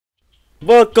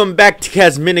Welcome back to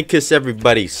CASMINICUS,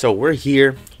 everybody. So we're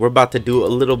here. We're about to do a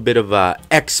little bit of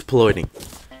exploiting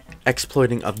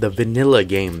of the vanilla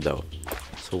game, though.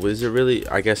 So is it really?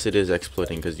 I guess it is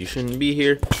exploiting, because you shouldn't be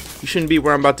here. You shouldn't be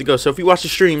where I'm about to go. So if you watch the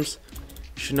streams,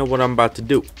 you should know what I'm about to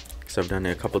do, because I've done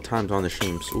it a couple times on the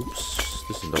streams. Oops,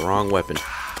 this is the wrong weapon.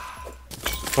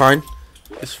 Fine,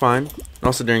 it's fine. And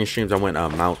also during the streams, I went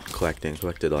mount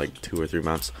collected like 2 or 3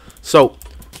 mounts. So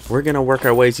we're gonna work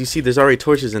our ways. You see, there's already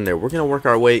torches in there. We're gonna work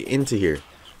our way into here.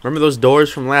 Remember those doors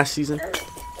from last season?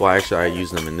 Well, actually, I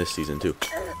used them in this season too.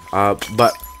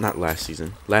 But not last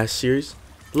season. Last series.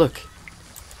 Look,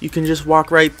 you can just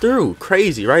walk right through.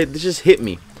 Crazy, right? It just hit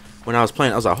me when I was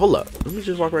playing. I was like, hold up, let me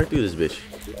just walk right through this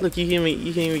bitch. Look, you can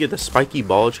even get the spiky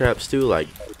ball traps too. Like,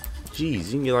 jeez,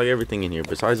 you can get like everything in here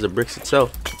besides the bricks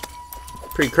itself.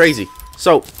 Pretty crazy.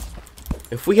 So,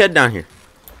 if we head down here,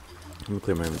 let me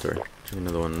clear my inventory.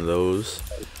 Another one of those.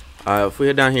 If we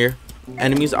head down here,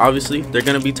 enemies, obviously they're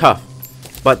gonna be tough,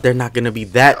 but they're not gonna be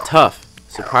that tough.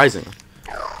 Surprisingly,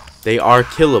 they are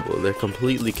killable. They're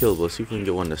completely killable. Let's see if we can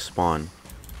get one to spawn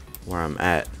where I'm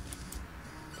at.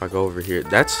 If I go over here,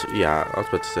 that's, yeah, I was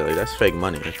about to say, like, that's fake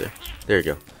money right there. There you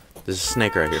go. There's a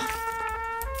snake right here.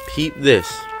 Peep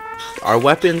this. Our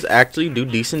weapons actually do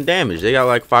decent damage. They got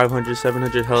like 500,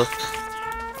 700 health.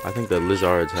 I think the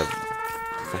lizards have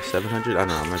 700. I don't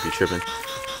know, I might be tripping,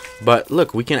 but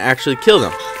look, we can actually kill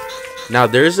them. Now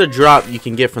there's a drop you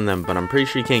can get from them, but I'm pretty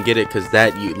sure you can't get it because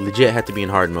that you legit have to be in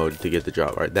hard mode to get the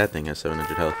drop. All right, that thing has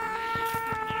 700 health.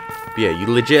 But yeah, you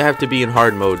legit have to be in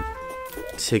hard mode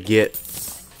to get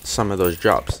some of those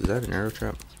drops. Is that an arrow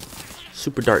trap?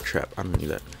 Super dart trap. I don't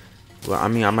need that. Well, I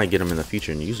mean, I might get them in the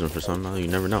future and use them for something. You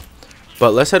never know.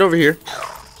 But let's head over here,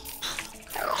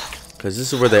 because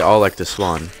this is where they all like to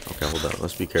spawn. Okay, hold up,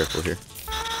 let's be careful here.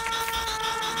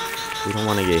 We don't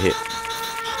want to get hit.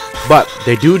 But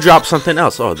they do drop something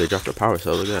else. Oh, they dropped a power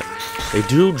cell. Look at that. They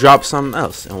do drop something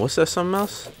else. And what's that something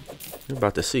else? You're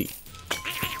about to see.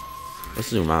 Let's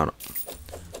zoom out.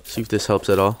 See if this helps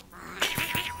at all.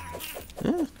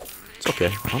 Yeah, it's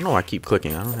okay. I don't know why I keep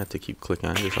clicking. I don't have to keep clicking.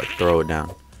 I just like throw it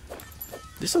down.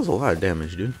 This does a lot of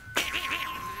damage, dude.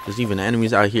 There's even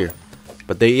enemies out here.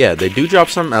 But they do drop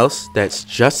something else that's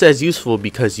just as useful,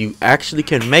 because you actually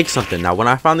can make something. Now, when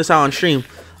I found this out on stream,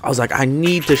 I was like, I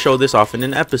need to show this off in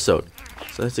an episode.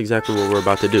 So that's exactly what we're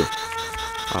about to do.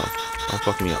 Oh, don't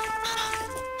fuck me up.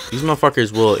 These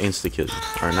motherfuckers will insta-kill you.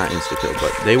 Or not insta-kill,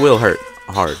 but they will hurt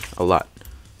hard. A lot.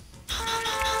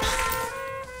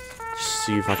 Just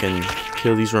see if I can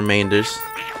kill these remainders.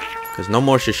 Because no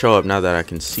more should show up now that I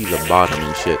can see the bottom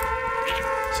and shit.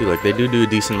 See, like, they do a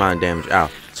decent amount of damage.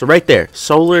 Ow. So right there,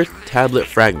 solar tablet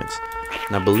fragments.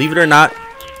 Now, believe it or not,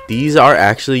 these are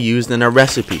actually used in a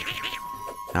recipe.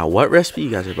 Now, what recipe you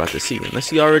guys are about to see?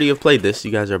 Unless you already have played this,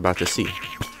 you guys are about to see.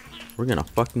 We're gonna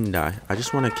fucking die. I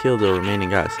just want to kill the remaining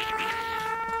guys.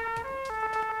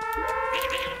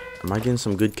 Am I getting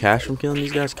some good cash from killing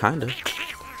these guys? Kinda.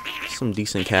 Some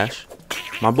decent cash.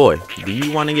 My boy, do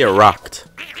you want to get rocked?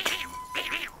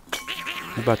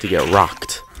 You're about to get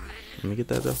rocked. Let me get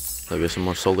that, though. I'll get some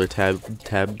more solar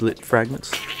tablet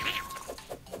fragments.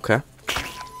 Okay.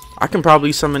 I can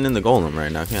probably summon in the golem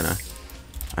right now, can't I?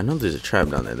 I know there's a trap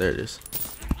down there. There it is.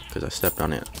 Because I stepped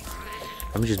on it.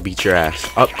 Let me just beat your ass.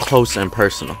 Up close and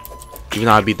personal. Even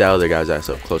though I beat that other guy's ass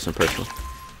up close and personal.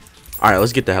 Alright,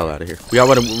 let's get the hell out of here. We got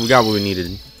what we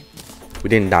needed. We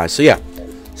didn't die. So yeah.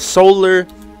 Solar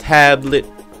tablet.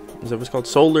 Is that what it's called?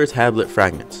 Solar tablet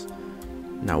fragments.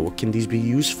 Now, what can these be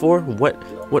used for?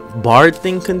 What bard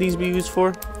thing can these be used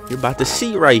for? You're about to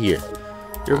see right here.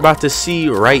 You're about to see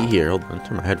right here. Hold on,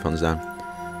 turn my headphones down.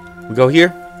 We go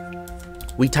here.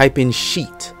 We type in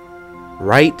sheet.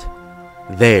 Right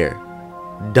there.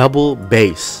 Double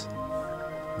base.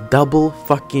 Double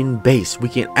fucking base. We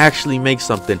can actually make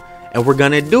something. And we're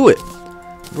gonna do it.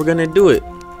 We're gonna do it.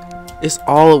 It's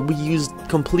all, we use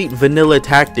complete vanilla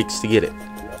tactics to get it.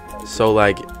 So,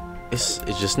 like, it's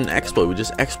just an exploit. We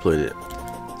just exploited it.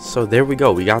 So there we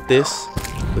go. We got this.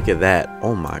 Look at that.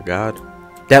 Oh my god.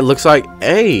 That looks like,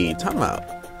 hey, time out.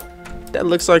 That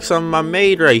looks like something I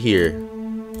made right here.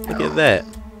 Look at that.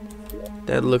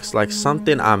 That looks like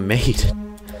something I made.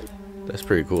 That's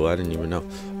pretty cool. I didn't even know.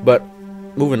 But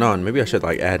moving on. Maybe I should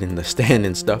like add in the stand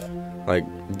and stuff. Like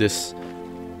this.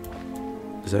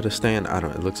 Is that a stand? I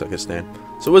don't know. It looks like a stand.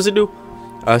 So what does it do?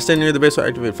 Stand near the base will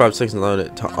activate 5 seconds and load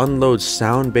it to unload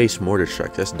sound-based mortar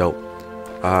strikes. That's dope.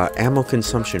 Ammo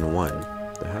consumption 1.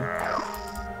 The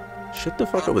hell? Shut the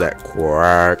fuck up with that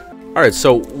quack. Alright,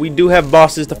 so we do have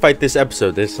bosses to fight this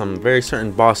episode. There's some very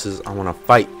certain bosses I want to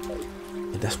fight.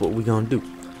 And that's what we're going to do.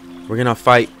 We're going to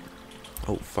fight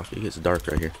Oh fuck, it gets dark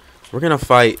right here. We're gonna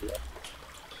fight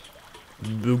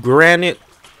Granite,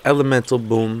 Elemental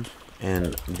Boom,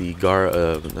 and the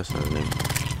that's not his name.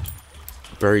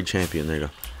 Buried Champion. There you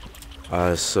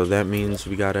go. So that means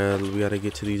we gotta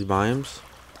get to these biomes.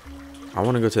 I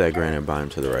want to go to that Granite biome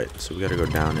to the right. So we gotta go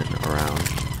down and around.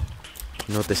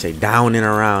 You know what they say? Down and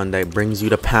around. That brings you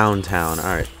to Pound Town. All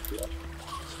right.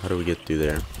 So how do we get through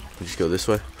there? We just go this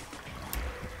way.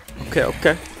 Okay,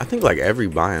 okay. I think like every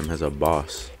biome has a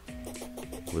boss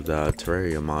with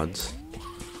Terraria mods,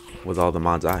 with all the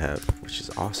mods I have, which is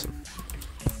awesome.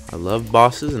 I love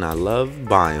bosses and I love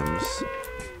biomes.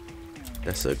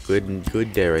 That's a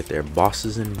good day right there.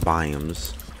 Bosses and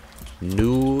biomes.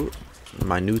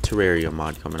 My new Terraria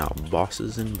mod coming out.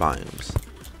 Bosses and biomes.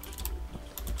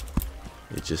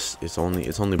 It's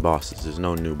only bosses. There's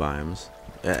no new biomes.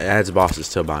 It adds bosses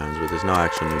to biomes, but there's no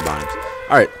actual new biomes.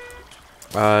 All right.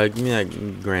 Give me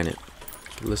that granite.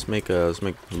 Let's make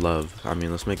love. I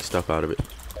mean, let's make stuff out of it.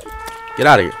 Get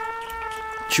out of here.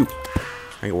 Shoot.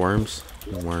 I get worms.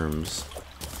 Worms.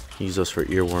 Use those for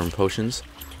earworm potions.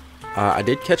 I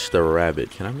did catch the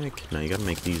rabbit. Can I make? No, you gotta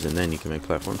make these and then you can make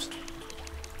platforms.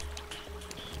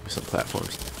 Some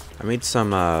platforms. I made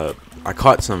some. I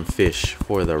caught some fish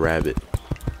for the rabbit.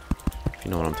 If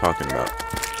you know what I'm talking about.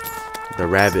 The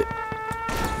rabbit.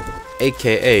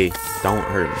 AKA don't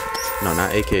hurt me. No,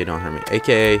 not AKA don't hurt me.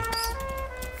 AKA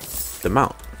the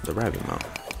mount. The rabbit mount.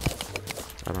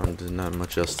 There's not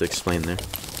much else to explain there.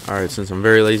 Alright, since I'm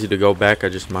very lazy to go back, I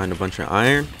just mined a bunch of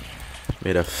iron.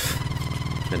 Made an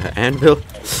anvil.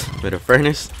 Made a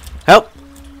furnace. Help!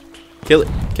 Kill it.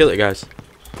 Kill it, guys.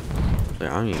 I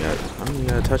don't even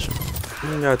gotta touch him. I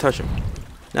don't even gotta touch him.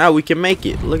 Now we can make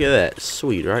it. Look at that.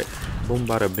 Sweet, right? Boom,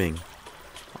 bada, bing.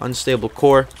 Unstable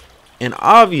core. And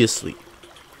obviously,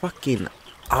 fucking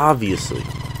obviously,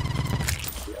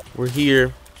 we're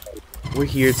here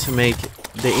to make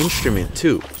the instrument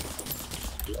too.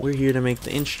 We're here to make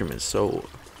the instrument. So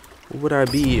what would I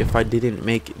be if I didn't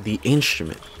make the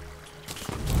instrument?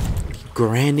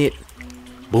 Granite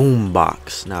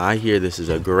BOOMBOX. Now I hear this is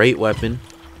a great weapon,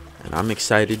 and I'm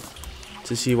excited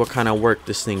to see what kind of work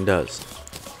this thing does.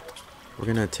 We're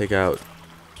gonna take out,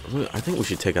 I think we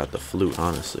should take out the flute,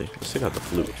 honestly. Let's take out the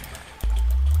flute.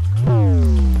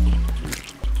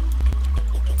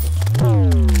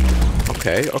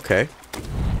 Okay, okay.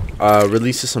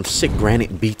 Releases some sick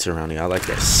granite beats around here. I like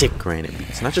that. Sick granite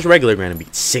beats. Not just regular granite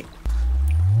beats. Sick.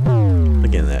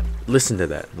 Look at that. Listen to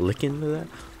that. Listen to that.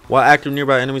 While active,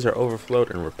 nearby enemies are overflowed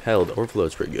and repelled. Overflow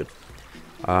is pretty good.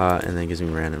 And then it gives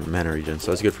me random mana regen. So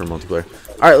that's good for multiplayer.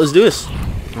 Alright, let's do this.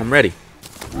 I'm ready.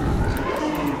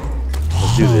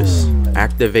 Let's do this.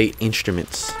 Activate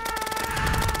instruments.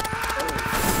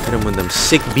 Hit them with them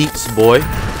sick beats, boy.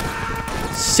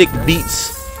 Sick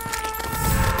beats.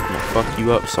 Fuck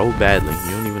you up so badly.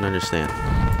 You don't even understand.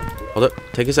 Hold up.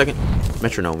 Take a second.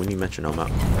 Metronome. We need metronome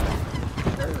out.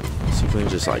 Let's see if we can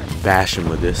just like bash him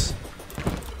with this.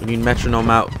 We need metronome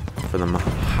out for them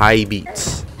high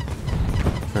beats.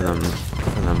 For them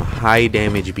high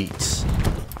damage beats.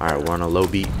 Alright, we're on a low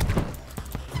beat.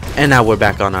 And now we're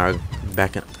back on our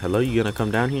hello, you gonna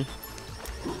come down here?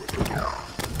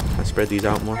 Can I spread these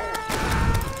out more?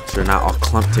 So they're not all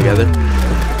clumped together.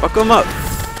 Fuck them up.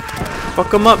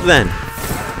 Fuck them up then.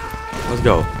 Let's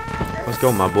go. Let's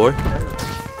go, my boy.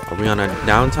 Are we on a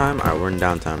downtime? Alright, we're in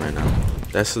downtime right now.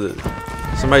 That's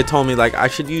somebody told me like I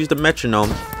should use the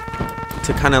metronome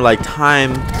to kind of like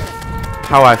time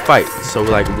how I fight. So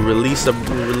like we release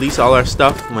all our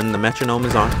stuff when the metronome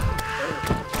is on,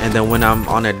 and then when I'm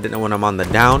on the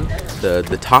down,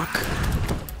 the talk,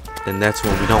 then that's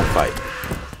when we don't fight.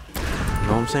 You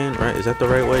know what I'm saying, right? Is that the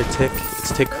right way? Tick.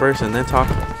 It's tick first and then talk.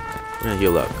 We're gonna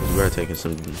heal up because we are taking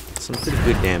some pretty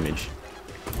good damage.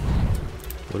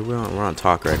 What are we on? We're on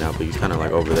talk right now, but he's kind of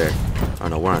like over there. Oh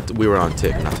no, we were on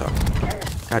tick, not talk.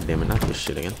 God damn it, not this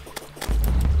shit again.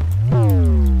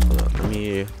 Hold up,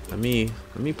 let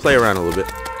me play around a little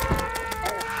bit.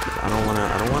 I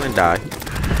don't wanna die.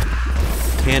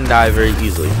 Can die very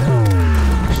easily.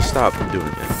 I should stop doing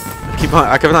that.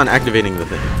 I kept on activating the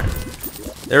thing. Right.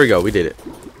 There we go, we did it.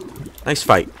 Nice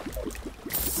fight.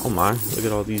 Oh my, look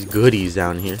at all these goodies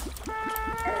down here.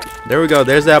 There we go,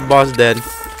 there's that boss dead.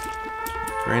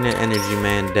 Granite Energy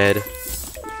Man dead.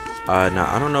 Now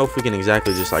I don't know if we can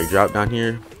exactly just like drop down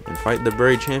here and fight the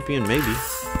buried champion. Maybe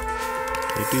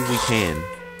we can.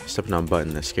 Stepping on a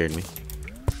button that scared me.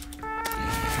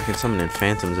 I can summon in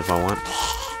phantoms if I want.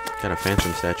 Got a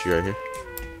phantom statue right here.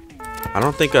 I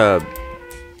don't think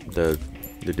the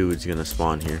dude's gonna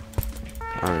spawn here.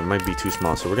 It might be too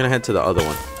small, so we're gonna head to the other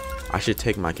one. I should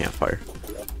take my campfire.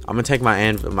 I'm gonna take my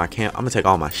I'm gonna take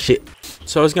all my shit.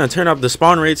 So I was gonna turn up the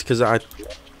spawn rates because I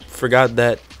forgot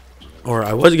that, or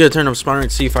I was gonna turn up spawn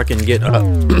rates, see if I can get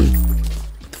the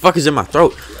fuck is in my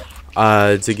throat,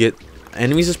 to get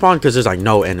enemies to spawn, because there's like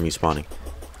no enemy spawning.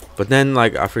 But then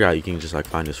like I forgot you can just like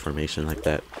find this formation like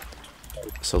that.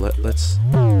 So let's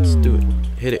do it.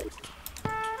 Hit it.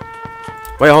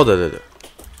 Wait, hold on.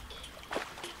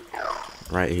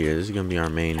 Right here. This is gonna be our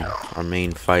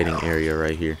main fighting area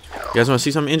right here. You guys want to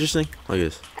see something interesting? Look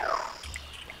at this.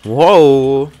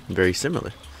 Whoa, very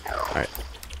similar. All right,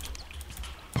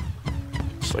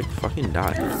 just like fucking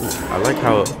die. Ooh, I like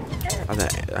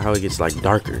how it gets like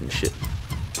darker and shit.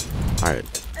 All right,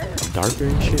 darker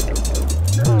and shit.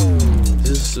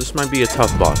 This might be a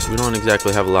tough boss. We don't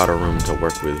exactly have a lot of room to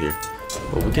work with here,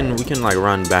 but we can like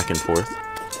run back and forth.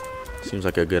 Seems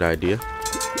like a good idea.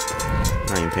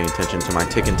 Not even paying attention to my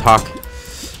tick and talk.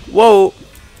 Whoa,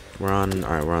 we're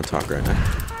on talk right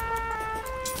now.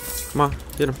 Come on,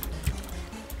 hit him.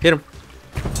 Hit him.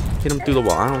 Hit him through the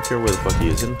wall. I don't care where the fuck he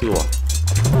is. Hit him through the wall.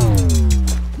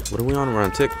 What are we on? We're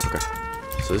on tick. Okay.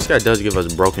 So this guy does give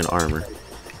us broken armor,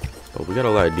 but we got a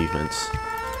lot of defense.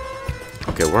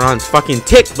 Okay, we're on fucking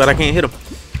tick, but I can't hit him.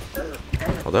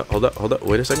 Hold up.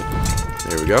 Wait a second.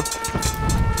 There we go.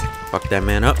 Fuck that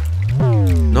man up.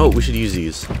 No, we should use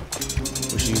these.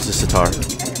 We should use the sitar.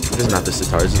 This is not the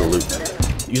sitar. This is the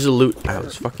loot. Use the loot. I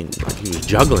was fucking like he was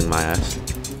juggling my ass.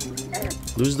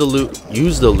 Lose the loot.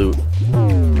 Use the loot.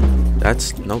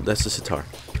 That's the sitar.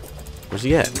 Where's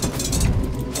he at?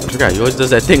 I forgot. He always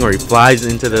does that thing where he flies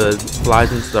into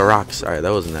the rocks. All right,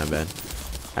 that wasn't that bad.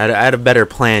 I had a better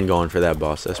plan going for that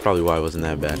boss. That's probably why it wasn't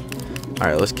that bad. All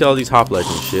right, let's kill all these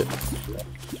hoplites and shit,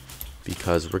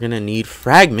 because we're gonna need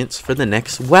fragments for the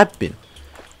next weapon.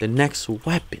 The next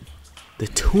weapon, the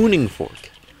tuning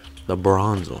fork, the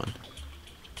bronze one.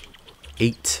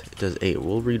 8. It does 8.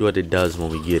 We'll read what it does when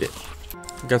we get it.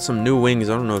 Got some new wings.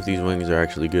 I don't know if these wings are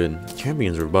actually good.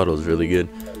 Champion's Rebuttal is really good.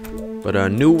 But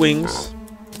new wings.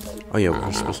 Oh yeah,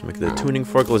 we're supposed to make the tuning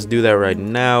fork. Let's do that right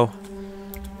now.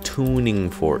 Tuning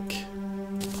fork.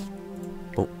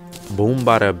 Boom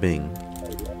bada bing.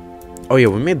 Oh yeah,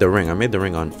 we made the ring. I made the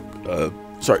ring on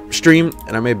stream,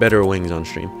 and I made better wings on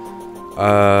stream.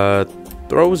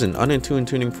 Throws an unattuned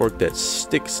tuning fork that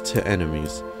sticks to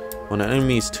enemies. When an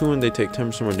enemy is tuned, they take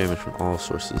 10% more damage from all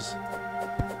sources.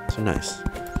 So nice.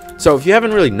 So if you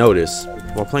haven't really noticed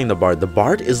while playing the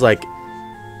bard is like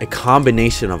a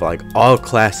combination of like all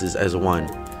classes as one,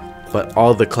 but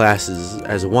all the classes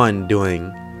as one doing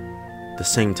the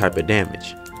same type of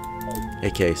damage,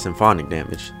 aka symphonic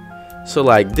damage. So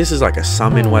like this is like a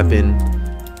summon weapon,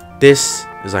 this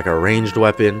is like a ranged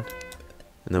weapon,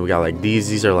 and then we got like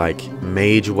these are like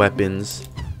mage weapons,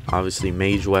 obviously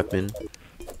mage weapon,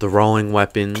 throwing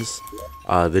weapons,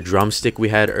 the drumstick we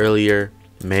had earlier,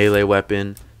 melee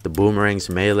weapon, the boomerang's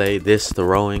melee, this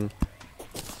throwing.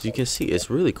 So you can see it's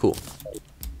really cool.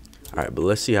 Alright, but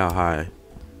let's see how high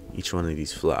each one of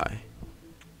these fly.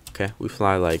 Okay, we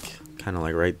fly like kind of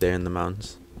like right there in the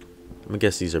mountains. I'm gonna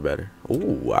guess these are better.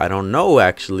 Ooh, I don't know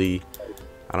actually.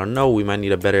 I don't know, we might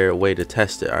need a better way to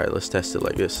test it. Alright, let's test it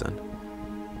like this then.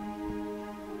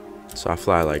 So I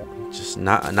fly like just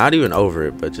not even over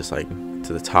it, but just like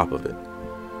to the top of it.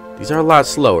 These are a lot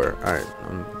slower. Alright,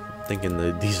 I'm thinking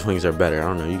that these wings are better. I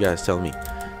don't know, you guys tell me.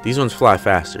 These ones fly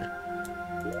faster.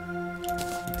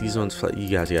 These ones fly, you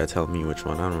guys gotta tell me which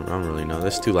one. I don't really know.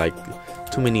 There's too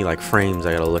many like frames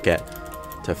I gotta look at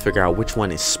to figure out which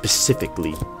one is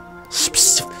specifically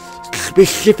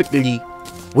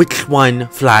which one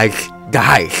flies the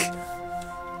highest.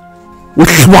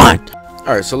 Which one?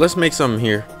 Alright, so let's make some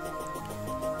here.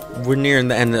 We're nearing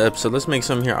the end of the episode. Let's make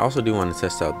some here. I also do want to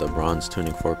test out the bronze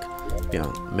tuning fork.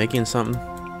 Yeah, making something.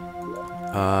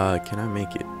 Can I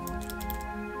make it?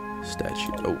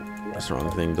 Statue. Oh, that's the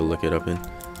wrong thing to look it up in.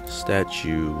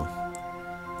 Statue.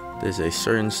 There's a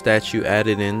certain statue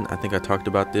added in. I think I talked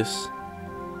about this.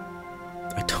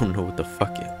 I don't know what the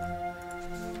fuck it.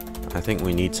 I think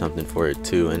we need something for it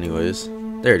too anyways.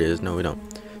 There it is. No, we don't.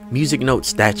 Music note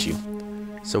statue.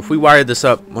 So if we wire this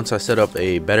up, once I set up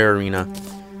a better arena,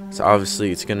 so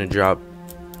obviously it's gonna drop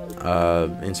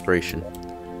inspiration,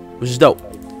 which is dope.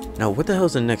 Now what the hell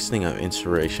is the next thing of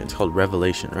inspiration? It's called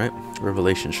revelation, right?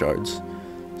 Revelation shards.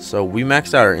 So we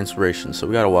maxed out our inspiration, so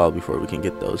we got a while before we can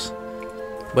get those,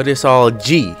 but it's all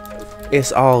G,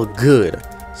 it's all good.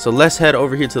 So let's head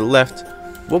over here to the left.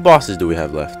 What bosses do we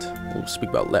have left? We'll speak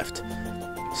about left.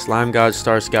 Slime God,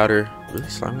 Star Scouter. Really,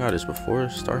 Slime God is before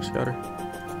Star Scouter?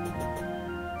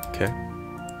 Okay.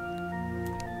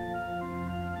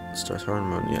 Star Hard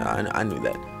Mode. Yeah, I knew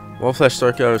that. Wall Flash,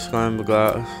 Star Scouter, Slime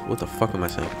God. What the fuck am I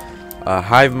saying?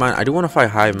 Hive Mind. I do want to fight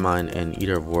Hive Mind and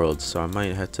Eater of Worlds, so I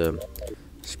might have to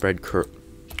spread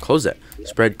close that.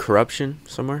 Spread corruption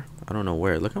somewhere. I don't know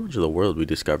where. Look how much of the world we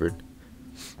discovered.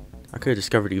 I could have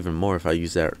discovered even more if I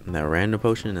used that random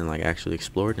potion and like actually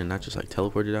explored and not just like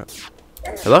teleported out.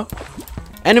 Hello?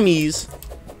 Enemies!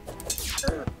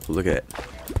 Look at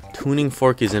that. Tuning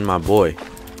fork is in my boy.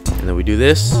 And then we do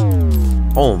this.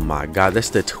 Oh my god, that's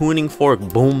the tuning fork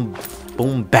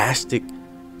bombastic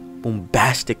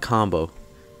combo.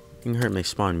 You can hurt may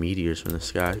spawn meteors from the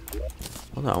sky.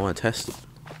 Hold on, I want to test it.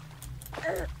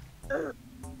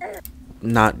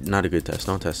 Not a good test.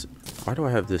 Don't test it. Why do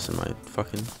I have this in my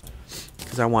fucking...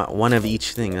 Because I want one of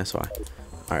each thing, that's why.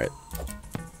 Alright.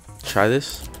 Try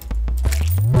this.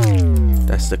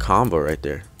 That's the combo right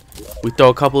there. We throw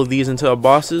a couple of these into our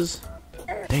bosses.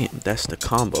 Damn, that's the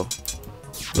combo.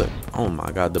 Look. Oh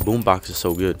my god, the boombox is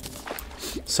so good.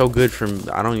 So good from...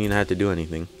 I don't even have to do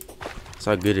anything. That's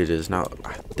how good it is. Now,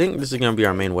 I think this is going to be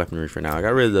our main weaponry for now. I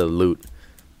got rid of the loot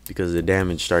because the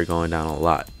damage started going down a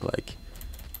lot. Like,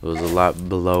 it was a lot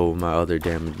below my other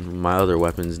damage, my other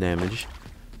weapons damage.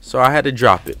 So I had to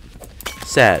drop it.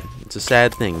 Sad. It's a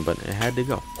sad thing, but it had to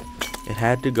go. It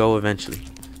had to go eventually.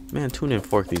 Man, tune and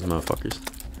fork these motherfuckers.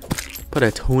 Put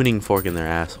a tuning fork in their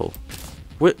asshole.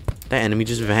 What? That enemy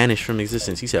just vanished from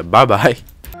existence. He said bye-bye.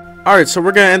 Alright, so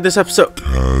we're gonna end this episode.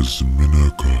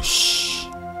 CASMINICUS.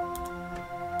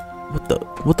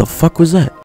 What the fuck was that?